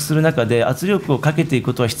緊迫する中で、圧力をかけていく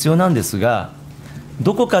ことは必要なんですが、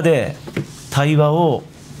どこかで対話を、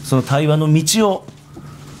その対話の道を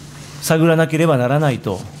探らなければならない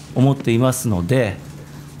と思っていますので、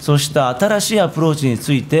そうした新しいアプローチに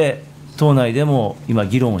ついて、党内でも今、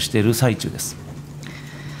議論をしている最中です。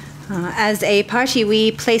As a party,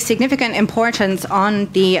 we place significant importance on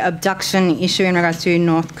the abduction issue in regards to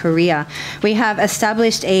North Korea. We have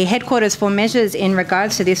established a headquarters for measures in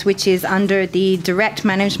regards to this, which is under the direct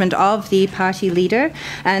management of the party leader.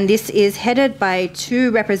 And this is headed by two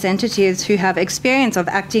representatives who have experience of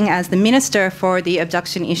acting as the minister for the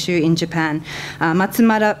abduction issue in Japan.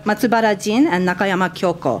 Matsubara Jin and Nakayama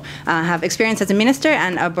Kyoko have experience as a minister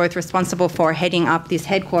and are both responsible for heading up this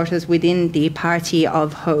headquarters within the Party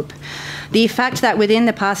of Hope. The fact that within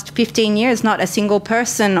the past 15 years, not a single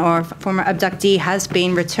person or former abductee has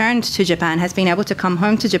been returned to Japan, has been able to come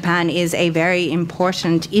home to Japan, is a very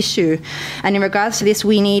important issue. And in regards to this,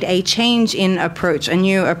 we need a change in approach, a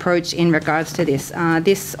new approach in regards to this.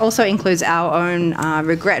 This also includes our own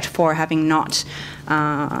regret for having not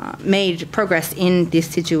made progress in this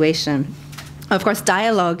situation. Of course,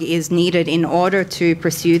 dialogue is needed in order to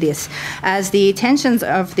pursue this. As the tensions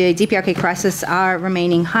of the DPRK crisis are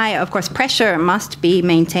remaining high, of course, pressure must be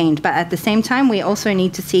maintained. But at the same time, we also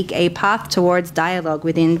need to seek a path towards dialogue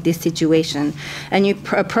within this situation. A new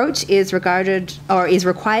approach is regarded or is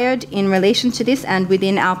required in relation to this. And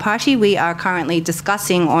within our party, we are currently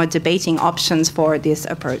discussing or debating options for this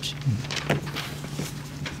approach.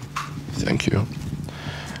 Thank you.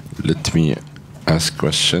 Let me ask a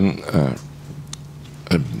question.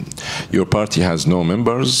 Your party has no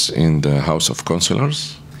members in the House of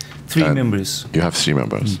Councillors? 3 members. You have 3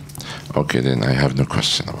 members. Okay, then I have no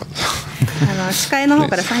question about that. 司会の方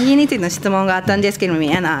から参議院についての質問があったんですけれども、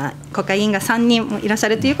国会議員が3人いらっしゃ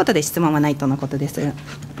るということで質問はないとのことです。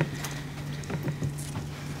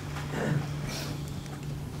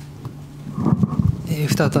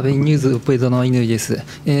再びニュースペイドの乾です。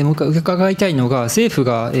もう一回伺いたいのが、政府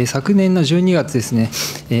が昨年の12月ですね、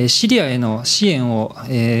シリアへの支援を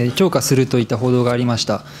強化するといった報道がありまし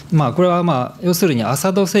た。これは要するにア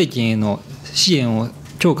サド政権への支援を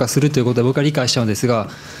強化するということで僕は理解したのですが、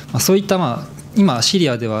そういった今シリ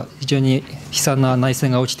アでは非常に悲惨な内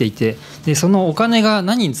戦が起きていて、でそのお金が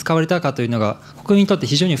何に使われたかというのが国民にとって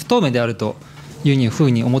非常に不透明であるというふう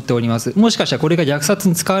に思っております。もしかしたらこれが虐殺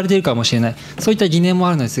に使われているかもしれない、そういった疑念もあ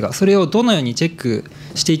るのですが、それをどのようにチェック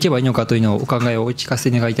していけばいいのかというのをお考えをお聞かせ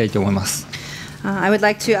願いたいと思います。I would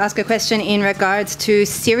like to ask a question in regards to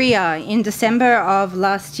Syria. In December of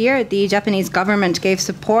last year, the Japanese government gave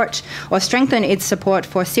support or strengthened its support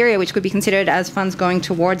for Syria, which could be considered as funds going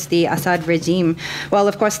towards the Assad regime. Well,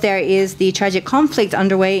 of course, there is the tragic conflict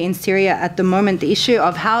underway in Syria at the moment. The issue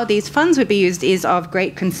of how these funds would be used is of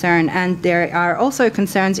great concern, and there are also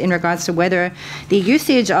concerns in regards to whether the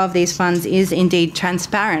usage of these funds is indeed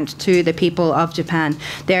transparent to the people of Japan.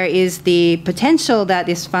 There is the potential that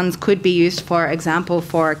these funds could be used, for example,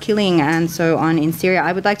 for killing and so on in Syria.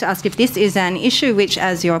 I would like to ask if this is an issue which,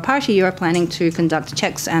 as your party, you are planning to conduct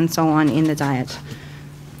checks and so on in the Diet.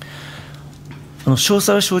 詳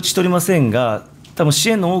細は承知しておりませんが、多分支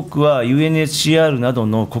援の多くは UNHCR など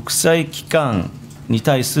の国際機関に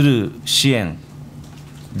対する支援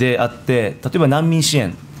であって、例えば難民支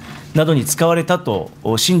援などに使われたと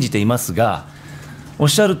信じていますが、おっ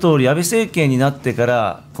しゃる通り、安倍政権になってか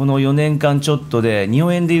ら、この4年間ちょっとで、日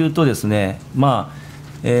本円でいうとですね、ロ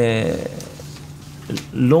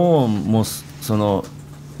ー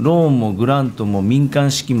ンもグラントも民間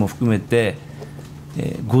資金も含めて、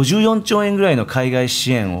54兆円ぐらいの海外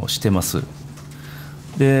支援をしてます。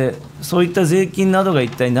で、そういった税金などが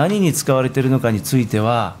一体何に使われているのかについて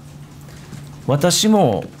は、私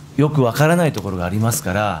もよくわからないところがあります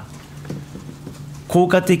から、効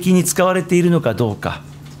果的に使われているのかどうか、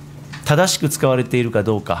正しく使われているか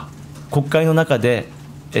どうか、国会の中で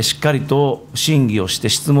しっかりと審議をして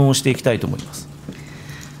質問をしていきたいと思います。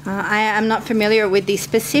I am not familiar with the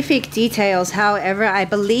specific details. However, I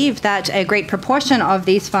believe that a great proportion of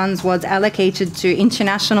these funds was allocated to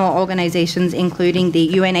international organizations, including the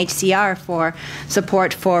UNHCR, for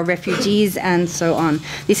support for refugees and so on.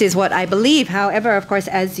 This is what I believe. However, of course,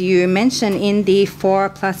 as you mentioned, in the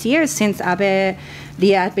 4+ years since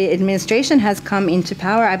the Abe administration has come into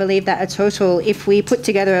power, I believe that a total, if we put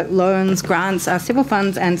together loans, grants, civil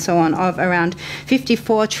funds, and so on, of around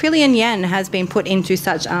 54 trillion yen has been put into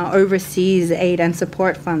such overseas aid and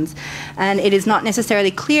support funds. And it is not necessarily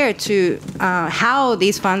clear to how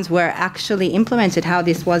these funds were actually implemented, how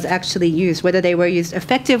this was actually used, whether they were used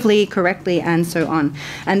effectively, correctly, and so on.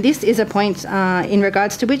 And this is a point in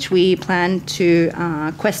regards to which we plan to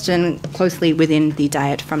question closely within the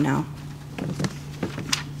Diet from now.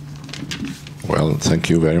 Well, thank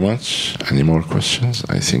you very much. Any more questions?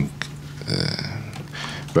 I think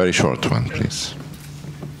very short one, please.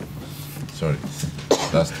 Sorry,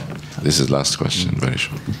 last one. This is last question, very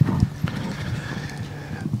short.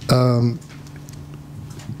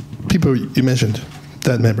 People you mentioned,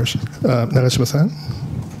 dead members, Nagashima-san,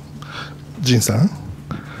 Jin-san,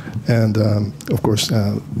 and of course,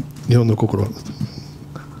 Nihon no Kokoro,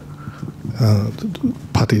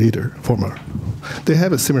 party leader, former. They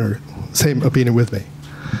have a same opinion with me.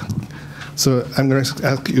 So I'm going to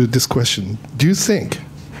ask you this question. Do you think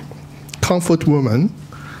comfort women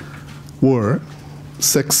were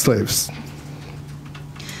sex slaves?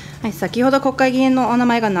 はい、先ほど国会議員のお名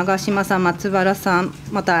前が長島さん、松原さん、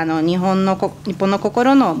また日本の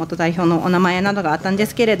心の元代表のお名前などがあったんで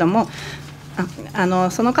すけれども、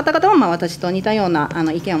その方々は私と似たような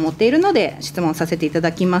意見を持っているので質問させていた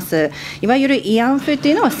だきます。いわゆる慰安婦と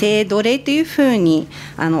いうのは性奴隷というふうに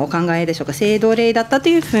お考えでしょうか。性奴隷だったと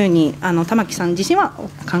いうふうに玉木さん自身は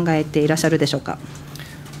考えていらっしゃるでしょうか。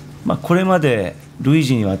これまで累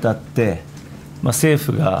次にわたって、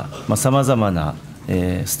政府がさまざまな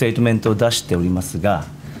ステートメントを出しておりますが、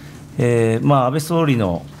安倍総理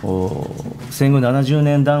の戦後70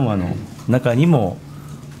年談話の中にも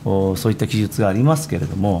そういった記述がありますけれ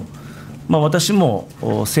ども、私も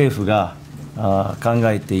政府が考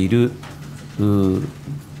えている考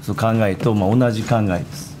えと同じ考えで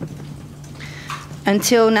す。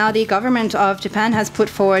Until now, the government of Japan has put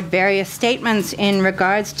forward various statements in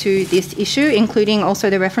regards to this issue, including also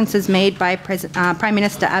the references made by Prime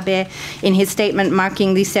Minister Abe in his statement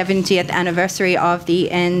marking the 70th anniversary of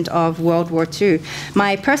the end of World War II.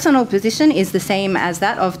 My personal position is the same as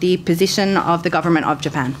that of the position of the government of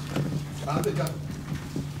Japan.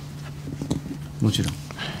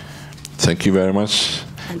 Thank you very much,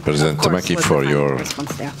 President Tamaki, for your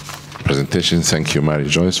presentation. Thank you, Mary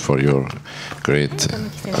Joyce, for your great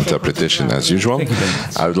interpretation as usual.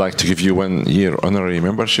 I would like to give you 1 year honorary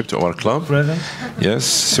membership to our club. Yes,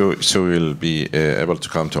 so you'll be able to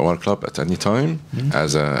come to our club at any time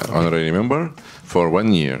as an honorary member for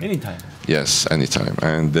 1 year. Anytime. Yes, anytime.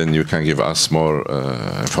 And then you can give us more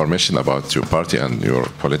information about your party and your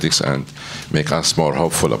politics and make us more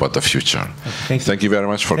hopeful about the future. Thank you very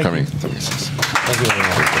much for coming. Thank you very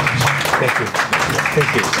much. Thank you.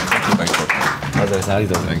 Thank you. Thank you. Thank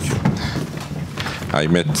you. Thank you. I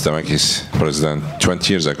met Tamaki's president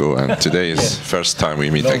 20 years ago, and today is first time we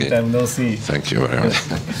meet again. Long time no see. Thank you very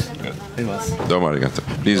much. Domo arigato.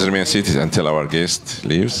 Please remain seated until our guest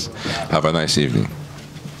leaves. Have a nice evening.